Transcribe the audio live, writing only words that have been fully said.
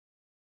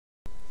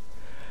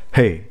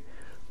Hey,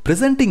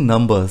 presenting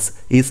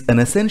numbers is an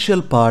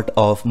essential part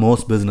of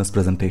most business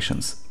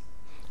presentations.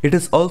 It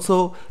is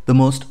also the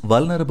most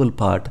vulnerable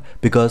part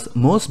because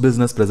most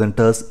business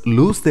presenters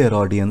lose their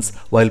audience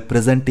while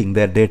presenting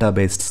their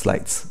data-based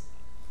slides.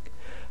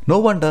 No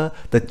wonder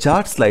the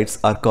chart slides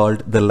are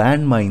called the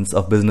landmines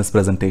of business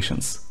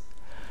presentations.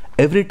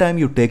 Every time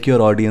you take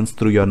your audience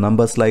through your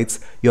number slides,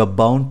 you are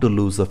bound to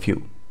lose a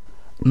few.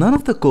 None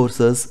of the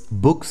courses,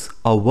 books,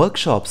 or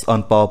workshops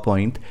on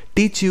PowerPoint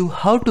teach you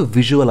how to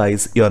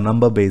visualize your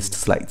number-based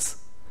slides.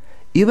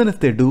 Even if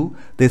they do,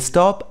 they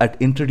stop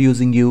at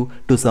introducing you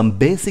to some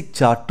basic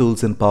chart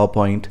tools in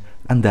PowerPoint,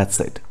 and that's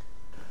it.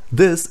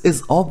 This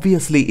is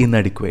obviously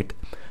inadequate.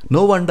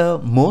 No wonder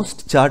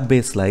most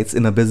chart-based slides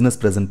in a business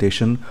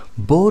presentation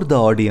bore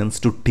the audience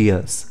to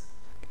tears.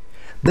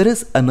 There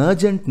is an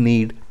urgent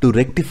need to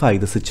rectify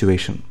the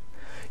situation.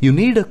 You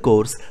need a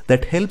course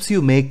that helps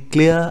you make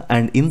clear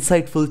and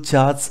insightful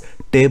charts,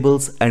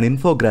 tables, and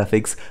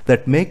infographics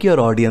that make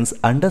your audience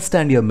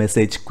understand your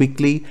message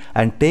quickly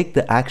and take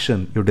the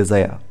action you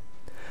desire.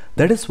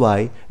 That is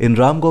why in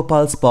Ram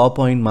Gopal's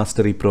PowerPoint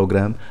Mastery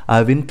program, I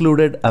have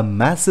included a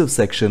massive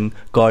section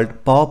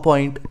called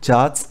PowerPoint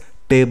Charts,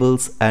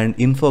 Tables, and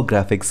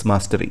Infographics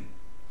Mastery.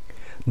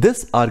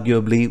 This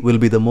arguably will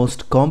be the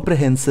most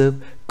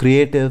comprehensive,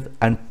 creative,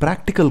 and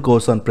practical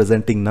course on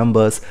presenting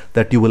numbers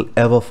that you will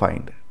ever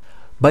find.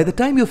 By the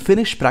time you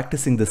finish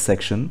practicing this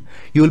section,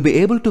 you will be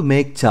able to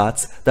make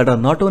charts that are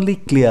not only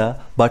clear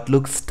but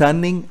look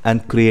stunning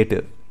and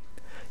creative.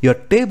 Your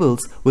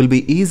tables will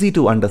be easy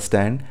to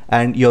understand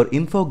and your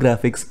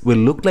infographics will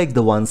look like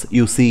the ones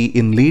you see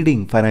in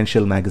leading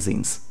financial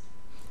magazines.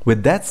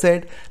 With that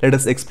said, let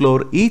us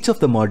explore each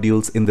of the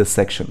modules in this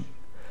section.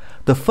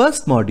 The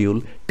first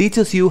module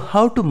teaches you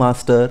how to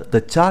master the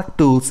chart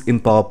tools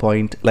in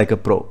PowerPoint like a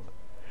pro.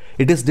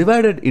 It is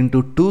divided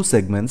into two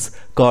segments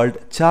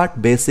called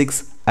Chart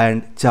Basics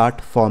and Chart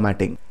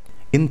Formatting.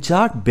 In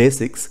Chart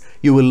Basics,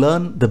 you will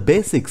learn the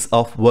basics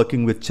of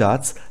working with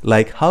charts,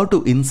 like how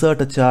to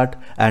insert a chart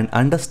and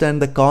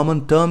understand the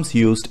common terms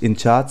used in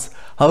charts,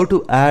 how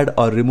to add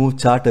or remove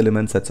chart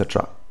elements,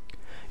 etc.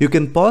 You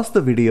can pause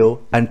the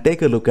video and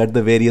take a look at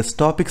the various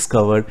topics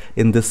covered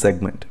in this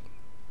segment.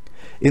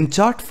 In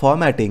chart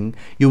formatting,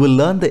 you will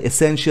learn the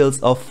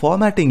essentials of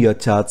formatting your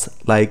charts,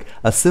 like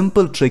a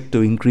simple trick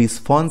to increase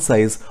font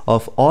size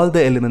of all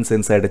the elements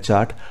inside a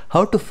chart,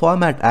 how to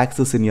format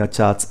axes in your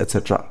charts,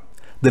 etc.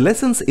 The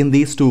lessons in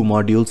these two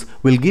modules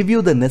will give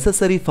you the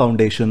necessary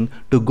foundation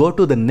to go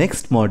to the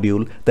next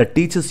module that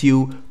teaches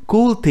you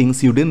cool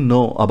things you didn't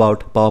know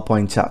about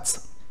PowerPoint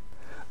charts.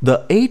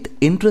 The 8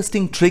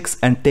 interesting tricks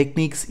and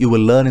techniques you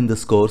will learn in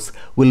this course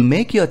will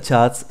make your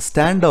charts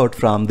stand out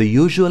from the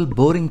usual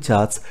boring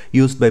charts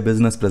used by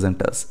business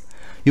presenters.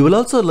 You will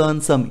also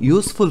learn some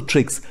useful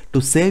tricks to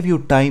save you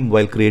time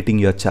while creating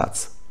your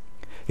charts.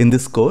 In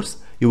this course,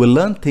 you will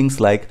learn things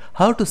like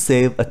how to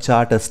save a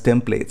chart as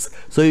templates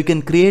so you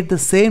can create the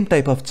same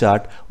type of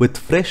chart with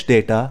fresh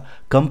data,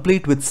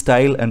 complete with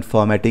style and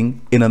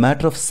formatting in a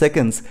matter of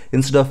seconds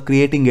instead of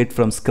creating it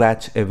from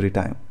scratch every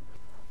time.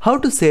 How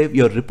to save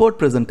your report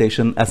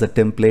presentation as a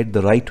template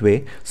the right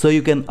way so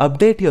you can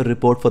update your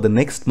report for the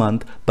next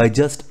month by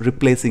just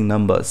replacing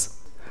numbers.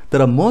 There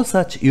are more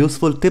such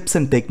useful tips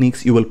and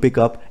techniques you will pick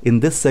up in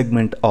this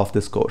segment of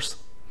this course.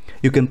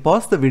 You can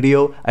pause the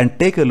video and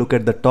take a look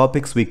at the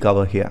topics we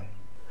cover here.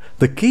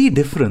 The key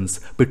difference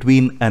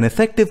between an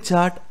effective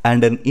chart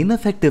and an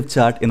ineffective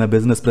chart in a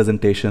business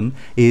presentation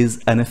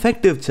is an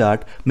effective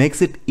chart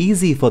makes it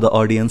easy for the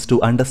audience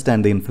to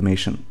understand the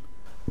information.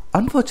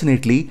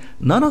 Unfortunately,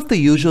 none of the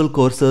usual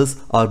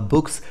courses or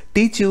books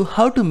teach you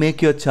how to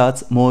make your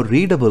charts more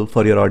readable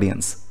for your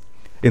audience.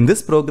 In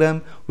this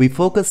program, we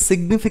focus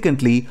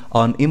significantly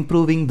on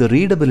improving the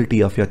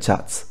readability of your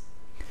charts.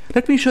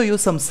 Let me show you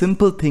some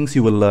simple things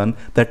you will learn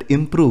that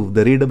improve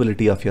the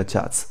readability of your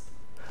charts.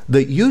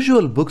 The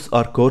usual books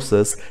or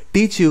courses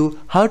teach you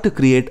how to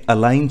create a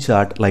line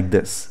chart like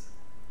this.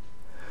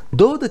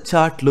 Though the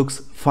chart looks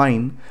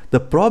fine, the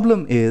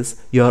problem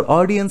is your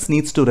audience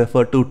needs to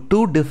refer to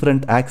two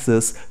different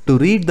axes to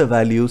read the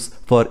values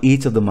for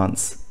each of the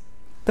months.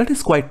 That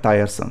is quite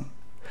tiresome.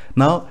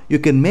 Now you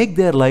can make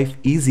their life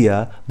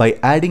easier by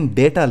adding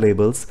data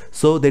labels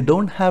so they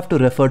don't have to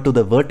refer to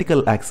the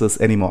vertical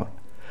axis anymore.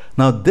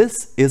 Now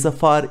this is a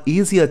far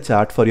easier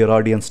chart for your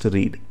audience to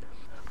read.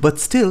 But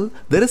still,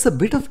 there is a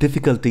bit of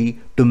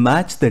difficulty to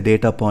match the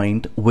data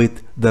point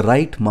with the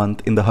right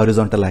month in the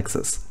horizontal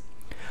axis.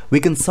 We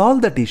can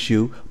solve that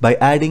issue by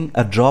adding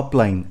a drop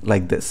line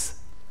like this.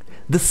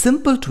 This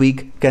simple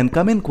tweak can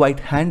come in quite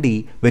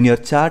handy when your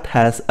chart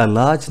has a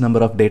large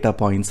number of data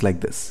points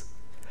like this.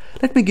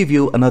 Let me give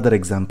you another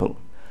example.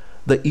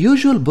 The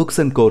usual books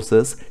and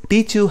courses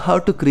teach you how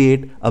to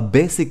create a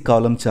basic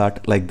column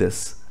chart like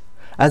this.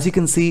 As you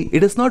can see,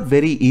 it is not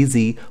very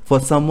easy for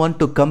someone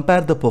to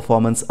compare the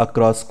performance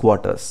across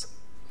quarters.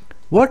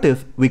 What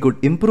if we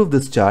could improve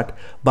this chart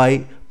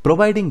by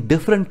providing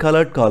different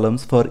colored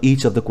columns for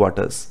each of the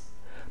quarters?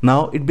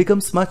 Now it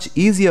becomes much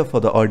easier for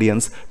the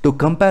audience to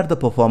compare the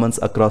performance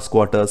across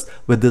quarters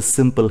with this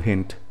simple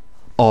hint.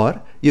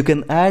 Or you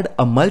can add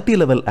a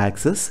multi-level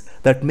axis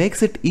that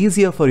makes it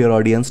easier for your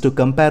audience to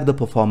compare the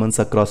performance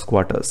across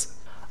quarters.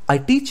 I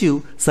teach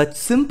you such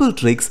simple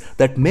tricks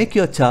that make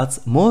your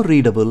charts more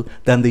readable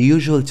than the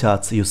usual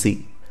charts you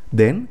see.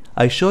 Then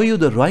I show you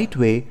the right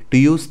way to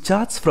use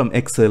charts from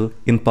Excel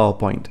in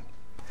PowerPoint.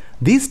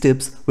 These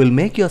tips will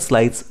make your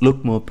slides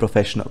look more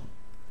professional.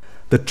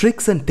 The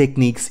tricks and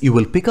techniques you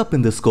will pick up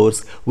in this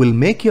course will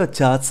make your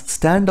charts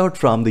stand out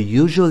from the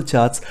usual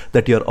charts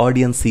that your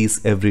audience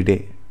sees every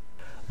day.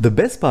 The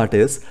best part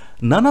is,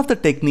 none of the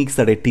techniques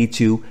that I teach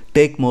you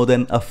take more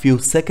than a few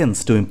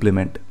seconds to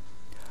implement.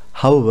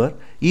 However,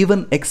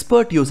 even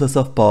expert users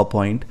of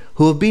PowerPoint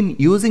who have been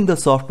using the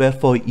software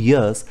for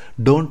years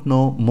don't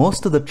know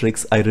most of the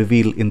tricks I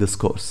reveal in this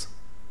course.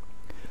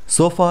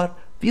 So far,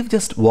 we've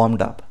just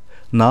warmed up.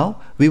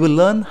 Now, we will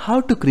learn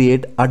how to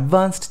create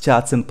advanced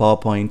charts in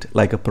PowerPoint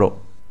like a pro.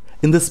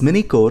 In this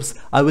mini course,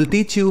 I will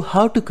teach you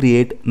how to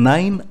create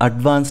 9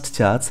 advanced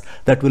charts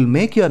that will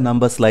make your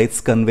number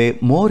slides convey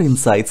more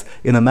insights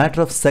in a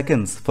matter of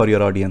seconds for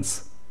your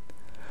audience.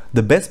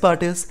 The best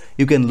part is,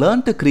 you can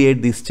learn to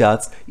create these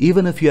charts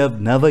even if you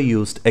have never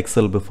used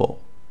Excel before.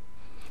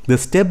 The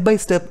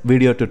step-by-step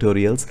video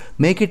tutorials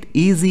make it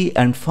easy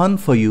and fun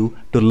for you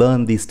to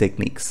learn these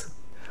techniques.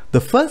 The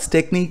first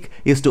technique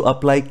is to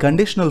apply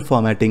conditional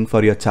formatting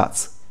for your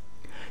charts.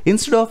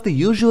 Instead of the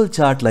usual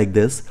chart like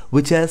this,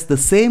 which has the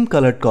same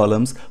colored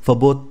columns for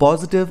both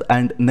positive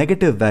and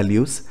negative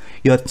values,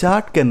 your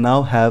chart can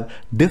now have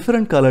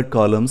different colored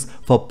columns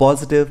for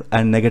positive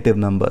and negative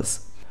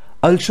numbers.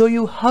 I'll show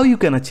you how you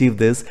can achieve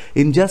this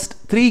in just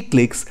 3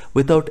 clicks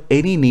without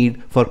any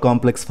need for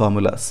complex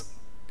formulas.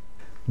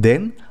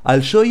 Then I'll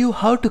show you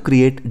how to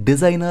create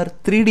designer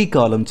 3D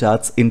column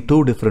charts in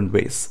 2 different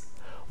ways.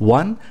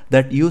 One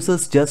that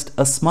uses just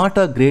a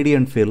smarter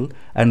gradient fill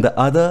and the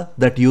other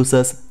that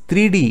uses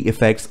 3D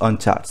effects on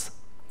charts.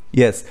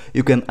 Yes,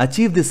 you can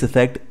achieve this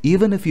effect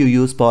even if you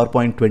use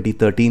PowerPoint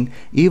 2013,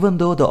 even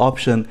though the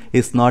option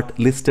is not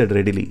listed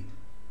readily.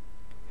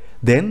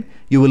 Then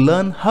you will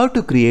learn how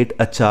to create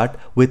a chart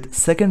with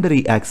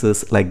secondary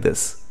axis like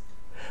this.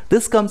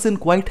 This comes in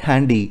quite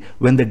handy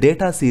when the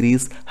data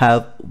series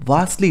have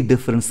vastly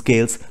different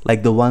scales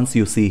like the ones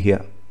you see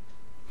here.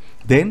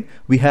 Then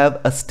we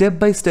have a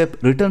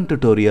step-by-step written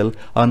tutorial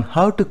on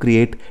how to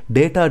create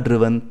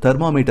data-driven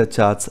thermometer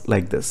charts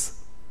like this.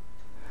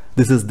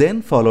 This is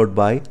then followed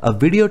by a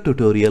video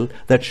tutorial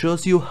that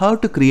shows you how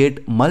to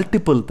create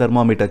multiple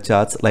thermometer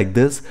charts like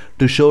this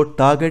to show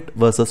target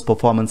versus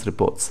performance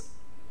reports.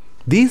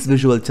 These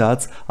visual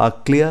charts are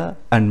clear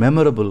and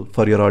memorable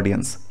for your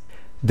audience.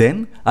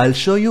 Then I'll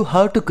show you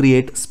how to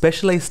create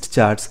specialized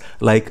charts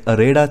like a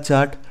radar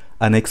chart,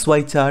 an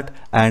XY chart,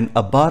 and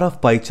a bar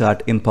of pie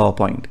chart in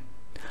PowerPoint.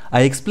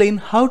 I explain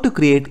how to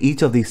create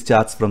each of these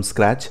charts from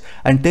scratch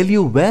and tell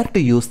you where to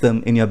use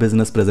them in your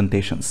business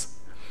presentations.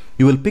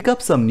 You will pick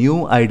up some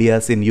new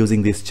ideas in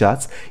using these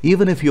charts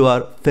even if you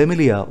are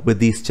familiar with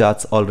these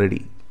charts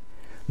already.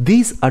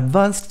 These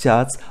advanced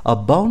charts are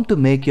bound to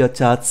make your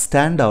charts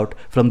stand out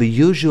from the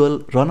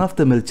usual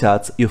run-of-the-mill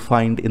charts you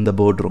find in the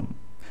boardroom.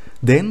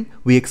 Then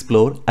we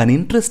explore an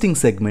interesting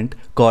segment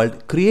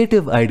called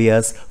Creative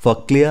Ideas for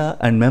Clear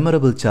and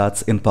Memorable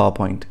Charts in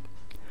PowerPoint.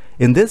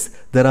 In this,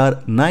 there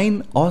are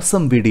 9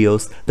 awesome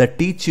videos that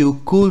teach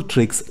you cool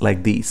tricks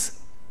like these.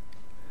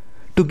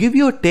 To give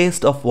you a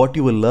taste of what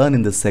you will learn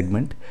in this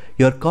segment,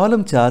 your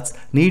column charts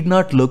need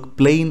not look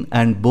plain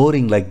and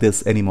boring like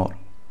this anymore.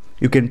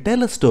 You can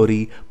tell a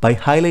story by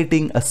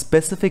highlighting a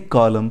specific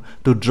column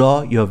to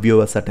draw your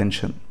viewer's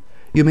attention.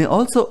 You may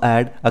also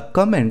add a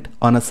comment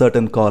on a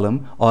certain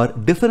column or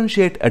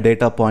differentiate a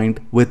data point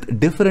with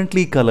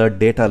differently colored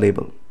data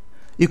label.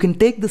 You can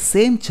take the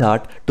same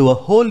chart to a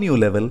whole new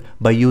level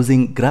by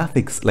using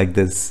graphics like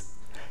this.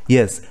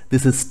 Yes,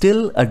 this is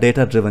still a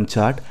data-driven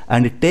chart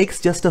and it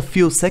takes just a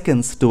few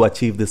seconds to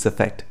achieve this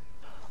effect.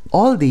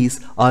 All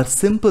these are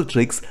simple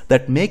tricks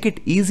that make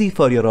it easy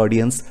for your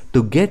audience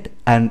to get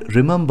and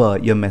remember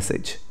your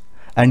message.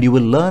 And you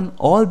will learn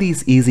all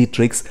these easy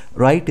tricks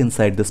right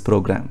inside this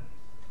program.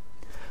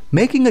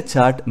 Making a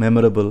chart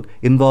memorable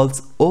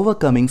involves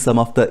overcoming some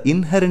of the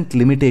inherent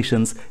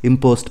limitations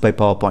imposed by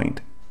PowerPoint.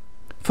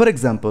 For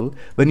example,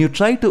 when you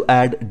try to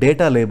add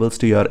data labels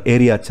to your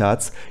area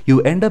charts,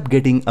 you end up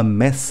getting a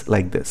mess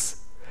like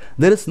this.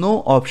 There is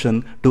no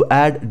option to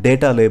add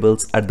data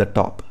labels at the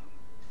top.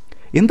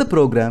 In the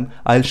program,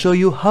 I'll show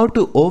you how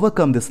to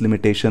overcome this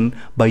limitation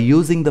by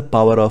using the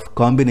power of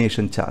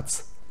combination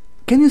charts.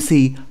 Can you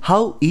see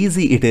how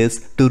easy it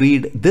is to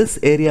read this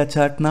area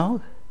chart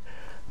now?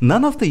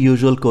 None of the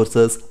usual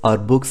courses or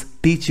books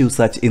teach you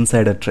such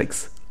insider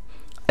tricks.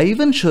 I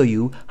even show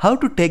you how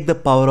to take the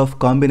power of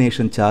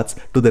combination charts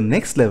to the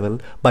next level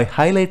by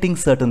highlighting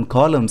certain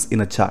columns in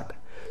a chart,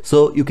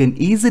 so you can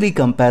easily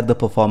compare the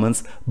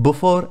performance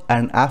before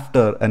and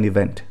after an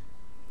event.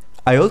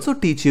 I also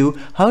teach you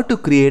how to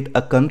create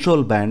a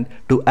control band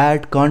to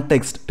add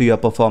context to your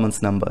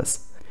performance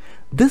numbers.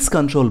 This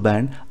control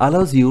band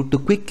allows you to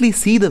quickly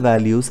see the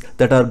values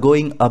that are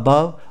going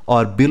above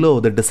or below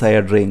the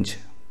desired range.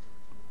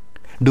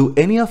 Do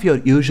any of your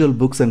usual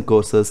books and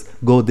courses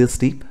go this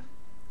deep?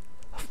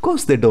 Of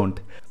course they don't.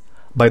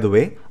 By the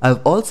way,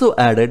 I've also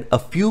added a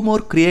few more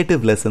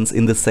creative lessons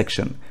in this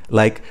section,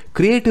 like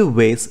creative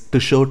ways to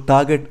show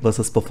target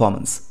versus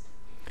performance.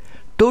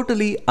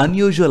 Totally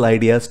unusual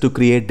ideas to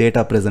create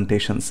data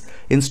presentations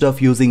instead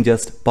of using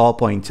just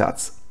PowerPoint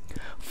charts.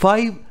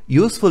 5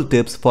 useful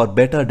tips for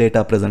better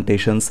data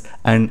presentations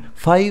and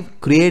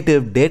 5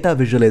 creative data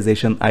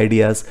visualization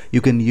ideas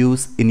you can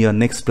use in your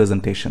next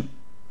presentation.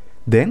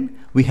 Then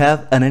we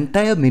have an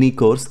entire mini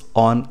course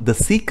on the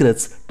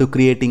secrets to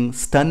creating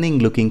stunning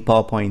looking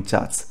PowerPoint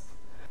charts.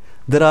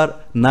 There are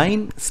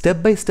 9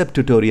 step-by-step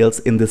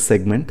tutorials in this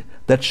segment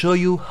that show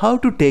you how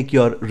to take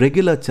your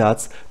regular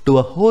charts to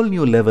a whole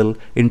new level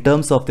in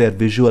terms of their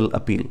visual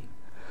appeal.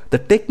 The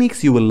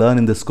techniques you will learn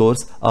in this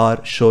course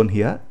are shown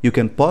here. You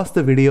can pause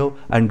the video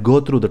and go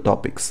through the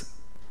topics.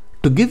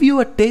 To give you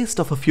a taste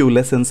of a few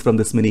lessons from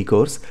this mini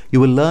course, you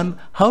will learn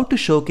how to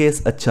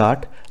showcase a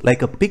chart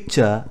like a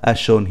picture as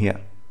shown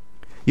here.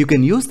 You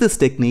can use this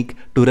technique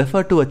to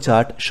refer to a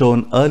chart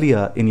shown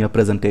earlier in your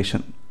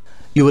presentation.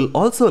 You will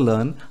also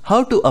learn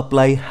how to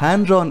apply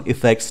hand-drawn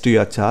effects to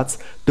your charts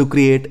to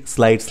create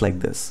slides like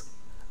this.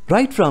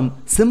 Right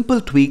from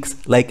simple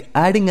tweaks like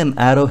adding an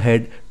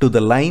arrowhead to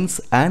the lines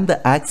and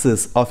the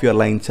axis of your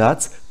line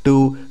charts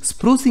to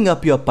sprucing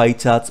up your pie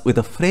charts with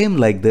a frame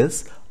like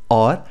this,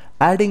 or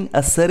adding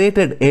a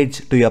serrated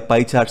edge to your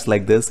pie charts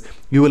like this,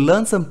 you will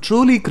learn some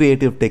truly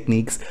creative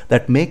techniques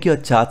that make your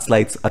chart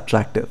slides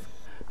attractive.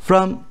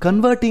 From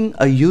converting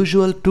a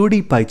usual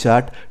 2D pie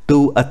chart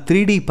to a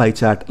 3D pie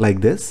chart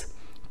like this,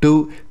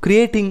 to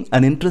creating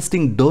an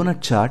interesting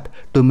donut chart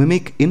to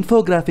mimic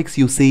infographics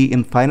you see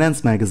in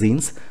finance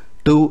magazines,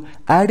 to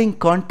adding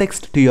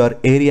context to your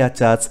area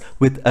charts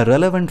with a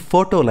relevant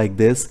photo like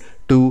this,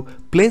 to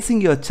placing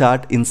your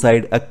chart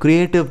inside a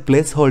creative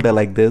placeholder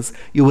like this,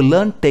 you will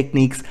learn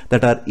techniques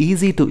that are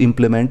easy to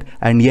implement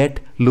and yet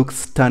look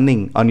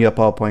stunning on your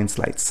PowerPoint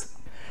slides.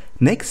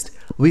 Next,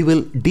 we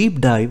will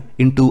deep dive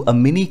into a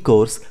mini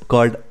course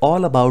called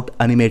All About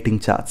Animating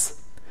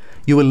Charts.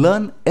 You will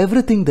learn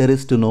everything there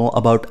is to know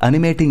about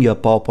animating your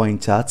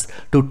PowerPoint charts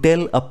to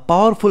tell a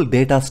powerful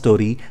data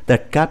story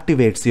that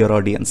captivates your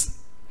audience.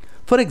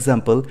 For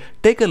example,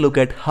 take a look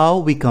at how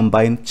we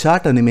combine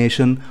chart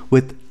animation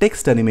with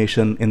text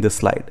animation in this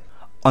slide.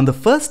 On the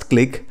first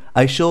click,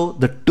 I show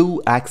the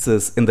 2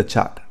 axes in the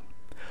chart.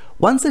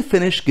 Once I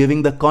finish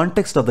giving the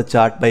context of the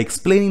chart by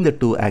explaining the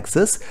 2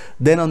 axes,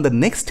 then on the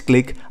next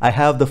click, I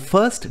have the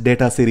first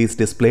data series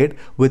displayed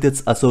with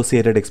its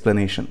associated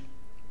explanation.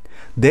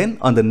 Then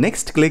on the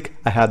next click,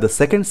 I have the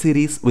second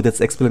series with its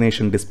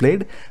explanation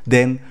displayed.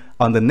 Then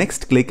on the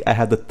next click, I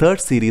have the third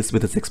series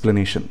with its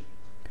explanation.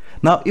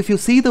 Now, if you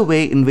see the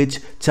way in which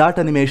chart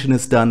animation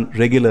is done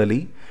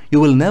regularly, you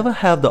will never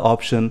have the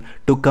option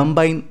to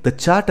combine the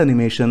chart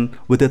animation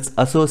with its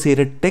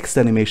associated text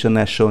animation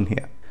as shown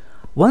here.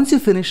 Once you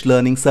finish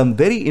learning some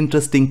very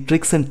interesting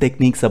tricks and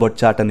techniques about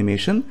chart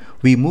animation,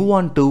 we move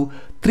on to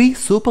 3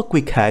 super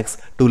quick hacks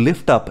to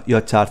lift up your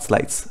chart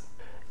slides.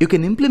 You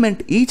can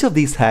implement each of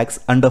these hacks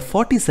under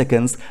 40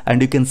 seconds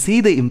and you can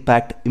see the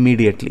impact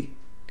immediately.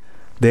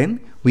 Then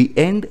we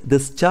end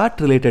this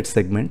chart related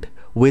segment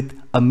with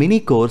a mini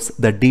course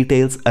that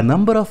details a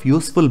number of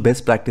useful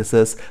best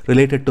practices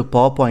related to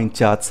PowerPoint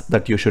charts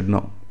that you should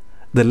know.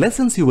 The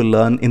lessons you will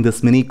learn in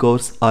this mini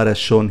course are as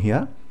shown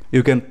here.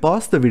 You can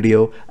pause the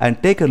video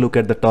and take a look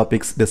at the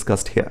topics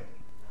discussed here.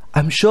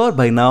 I'm sure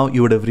by now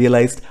you would have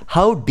realized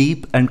how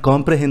deep and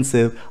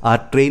comprehensive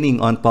our training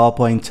on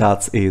PowerPoint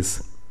charts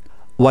is.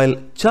 While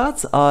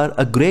charts are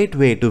a great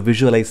way to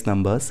visualize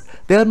numbers,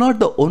 they are not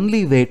the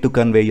only way to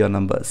convey your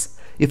numbers.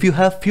 If you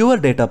have fewer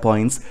data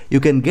points, you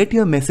can get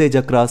your message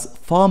across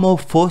far more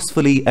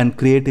forcefully and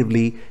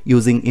creatively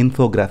using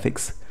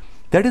infographics.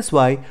 That is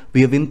why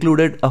we have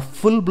included a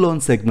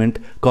full-blown segment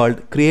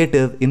called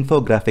Creative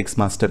Infographics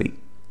Mastery.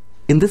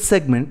 In this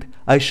segment,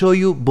 I show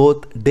you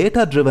both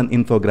data-driven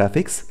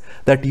infographics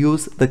that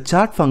use the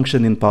chart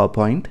function in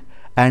PowerPoint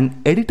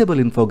and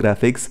editable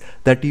infographics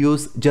that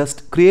use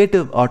just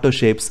creative auto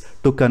shapes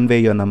to convey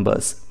your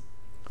numbers.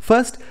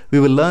 First, we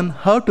will learn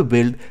how to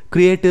build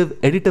creative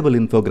editable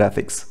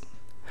infographics.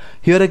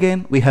 Here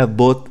again, we have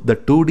both the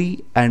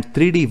 2D and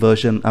 3D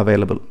version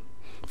available.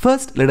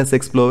 First, let us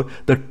explore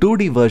the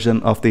 2D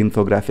version of the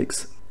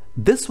infographics.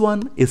 This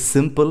one is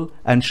simple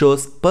and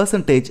shows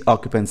percentage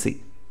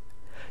occupancy.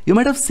 You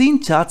might have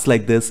seen charts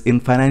like this in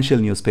financial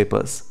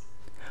newspapers.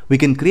 We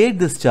can create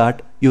this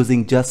chart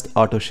using just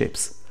auto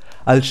shapes.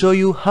 I'll show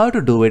you how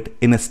to do it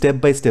in a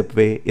step-by-step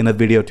way in a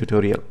video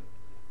tutorial.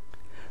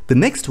 The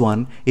next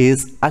one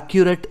is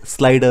Accurate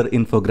Slider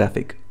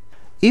Infographic.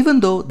 Even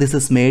though this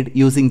is made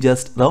using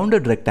just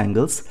rounded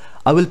rectangles,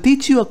 I will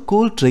teach you a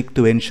cool trick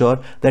to ensure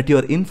that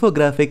your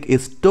infographic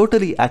is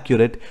totally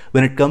accurate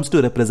when it comes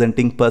to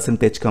representing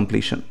percentage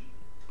completion.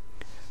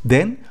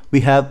 Then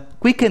we have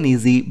quick and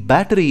easy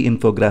battery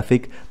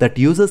infographic that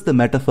uses the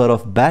metaphor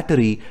of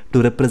battery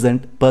to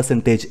represent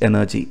percentage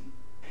energy.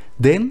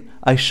 Then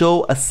I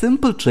show a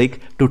simple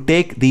trick to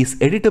take these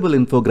editable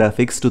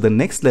infographics to the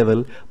next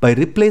level by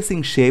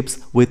replacing shapes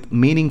with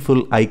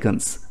meaningful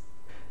icons.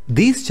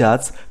 These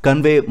charts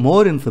convey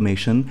more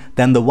information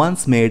than the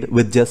ones made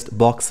with just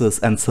boxes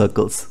and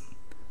circles.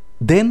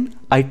 Then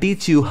I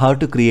teach you how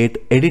to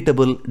create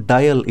editable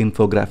dial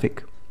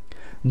infographic.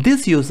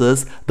 This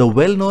uses the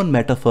well-known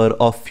metaphor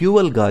of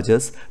fuel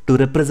gauges to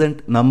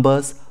represent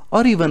numbers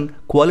or even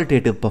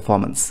qualitative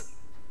performance.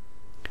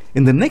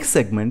 In the next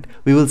segment,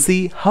 we will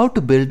see how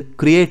to build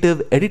creative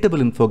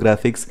editable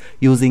infographics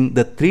using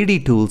the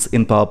 3D tools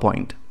in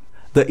PowerPoint.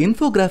 The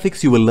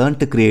infographics you will learn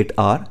to create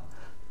are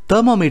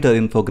thermometer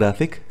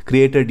infographic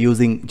created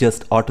using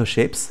just auto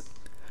shapes,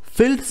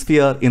 filled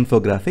sphere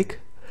infographic.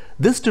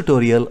 This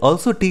tutorial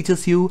also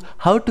teaches you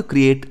how to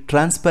create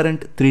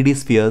transparent 3D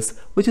spheres,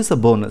 which is a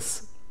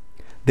bonus.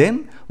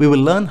 Then we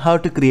will learn how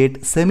to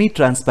create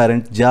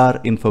semi-transparent jar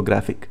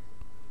infographic.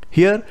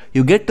 Here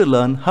you get to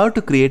learn how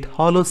to create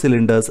hollow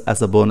cylinders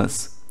as a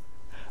bonus.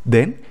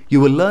 Then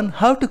you will learn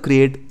how to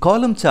create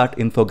column chart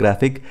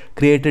infographic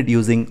created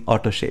using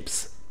auto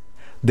shapes.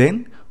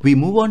 Then we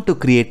move on to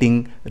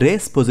creating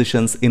race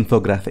positions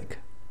infographic.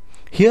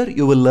 Here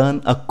you will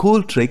learn a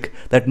cool trick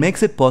that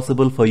makes it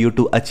possible for you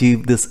to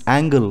achieve this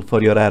angle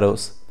for your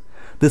arrows.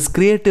 This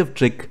creative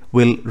trick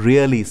will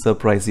really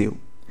surprise you.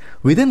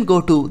 We then go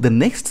to the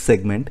next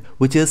segment,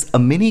 which is a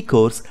mini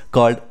course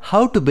called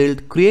How to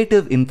Build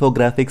Creative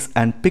Infographics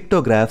and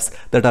Pictographs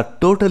that are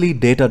totally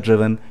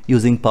data-driven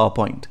using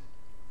PowerPoint.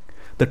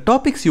 The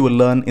topics you will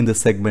learn in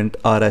this segment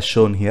are as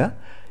shown here.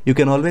 You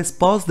can always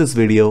pause this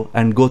video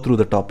and go through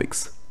the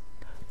topics.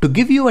 To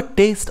give you a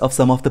taste of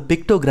some of the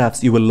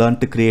pictographs you will learn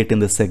to create in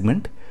this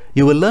segment,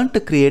 you will learn to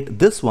create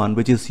this one,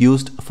 which is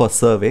used for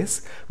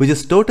surveys, which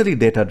is totally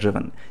data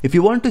driven. If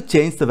you want to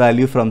change the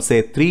value from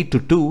say 3 to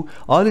 2,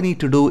 all you need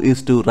to do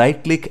is to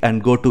right click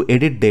and go to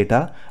edit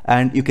data,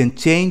 and you can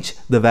change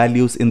the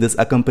values in this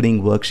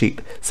accompanying worksheet.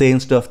 Say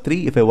instead of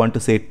 3, if I want to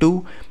say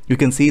 2, you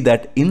can see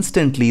that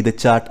instantly the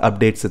chart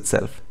updates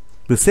itself.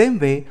 The same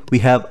way, we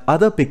have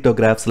other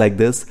pictographs like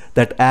this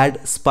that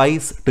add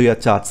spice to your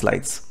chart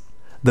slides.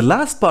 The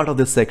last part of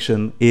this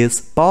section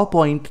is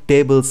PowerPoint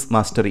Tables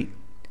Mastery.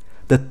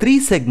 The 3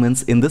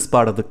 segments in this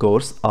part of the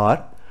course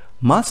are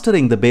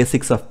Mastering the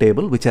Basics of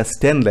Table, which has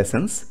 10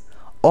 lessons,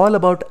 All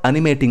About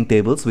Animating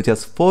Tables, which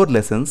has 4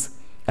 lessons,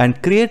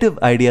 and Creative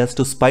Ideas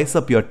to Spice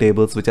Up Your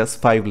Tables, which has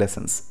 5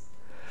 lessons.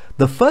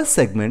 The first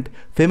segment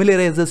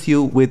familiarizes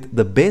you with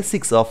the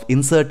basics of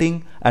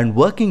inserting and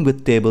working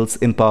with tables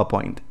in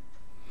PowerPoint.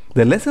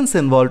 The lessons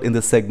involved in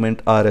this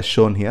segment are as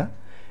shown here.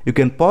 You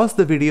can pause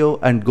the video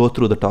and go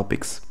through the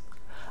topics.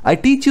 I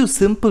teach you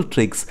simple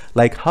tricks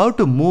like how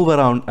to move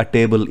around a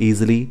table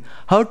easily,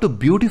 how to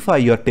beautify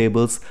your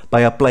tables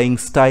by applying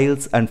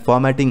styles and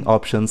formatting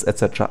options,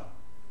 etc.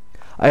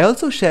 I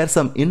also share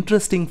some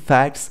interesting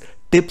facts,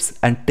 tips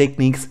and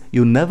techniques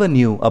you never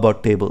knew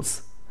about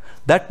tables.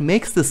 That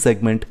makes this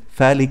segment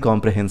fairly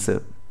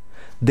comprehensive.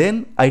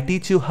 Then I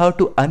teach you how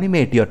to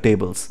animate your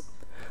tables.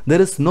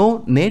 There is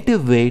no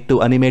native way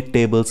to animate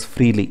tables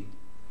freely.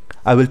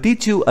 I will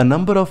teach you a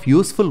number of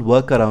useful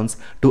workarounds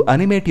to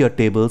animate your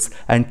tables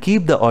and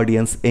keep the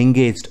audience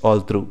engaged all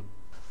through.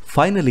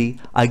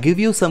 Finally, I give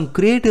you some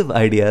creative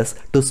ideas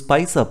to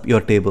spice up your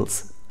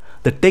tables.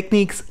 The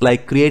techniques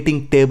like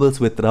creating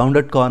tables with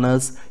rounded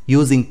corners,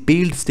 using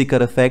peeled sticker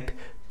effect,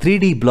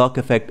 3D block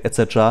effect,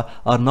 etc.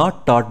 are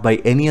not taught by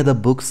any other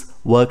books,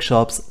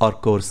 workshops or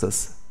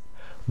courses.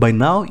 By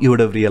now you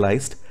would have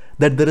realized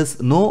that there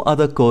is no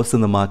other course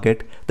in the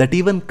market that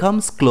even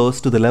comes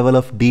close to the level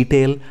of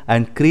detail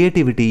and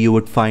creativity you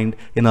would find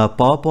in our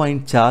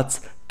PowerPoint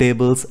charts,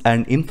 tables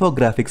and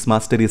infographics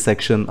mastery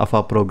section of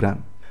our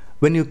program.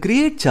 When you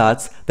create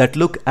charts that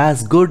look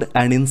as good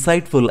and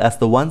insightful as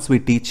the ones we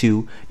teach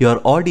you, your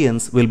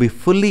audience will be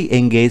fully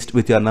engaged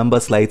with your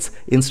number slides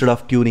instead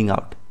of tuning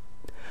out.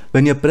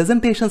 When your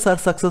presentations are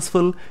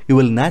successful, you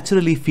will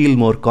naturally feel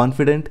more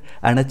confident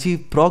and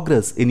achieve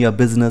progress in your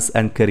business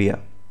and career.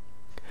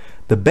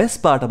 The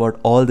best part about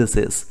all this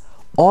is,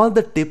 all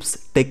the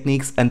tips,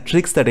 techniques and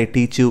tricks that I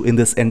teach you in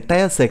this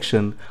entire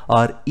section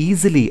are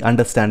easily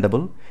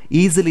understandable,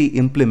 easily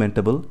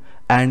implementable,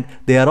 and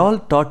they are all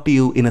taught to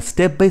you in a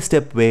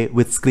step-by-step way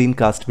with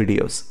screencast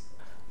videos.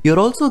 You're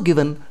also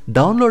given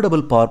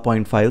downloadable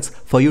PowerPoint files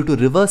for you to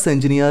reverse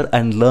engineer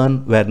and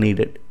learn where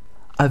needed.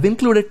 I've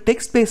included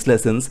text-based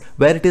lessons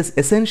where it is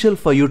essential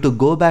for you to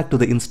go back to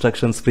the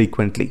instructions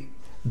frequently.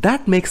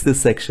 That makes this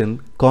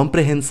section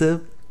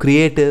comprehensive,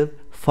 creative,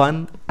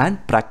 fun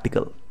and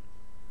practical.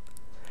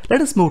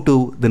 Let us move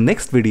to the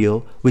next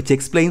video, which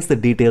explains the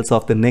details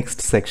of the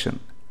next section.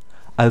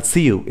 I'll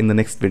see you in the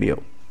next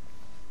video.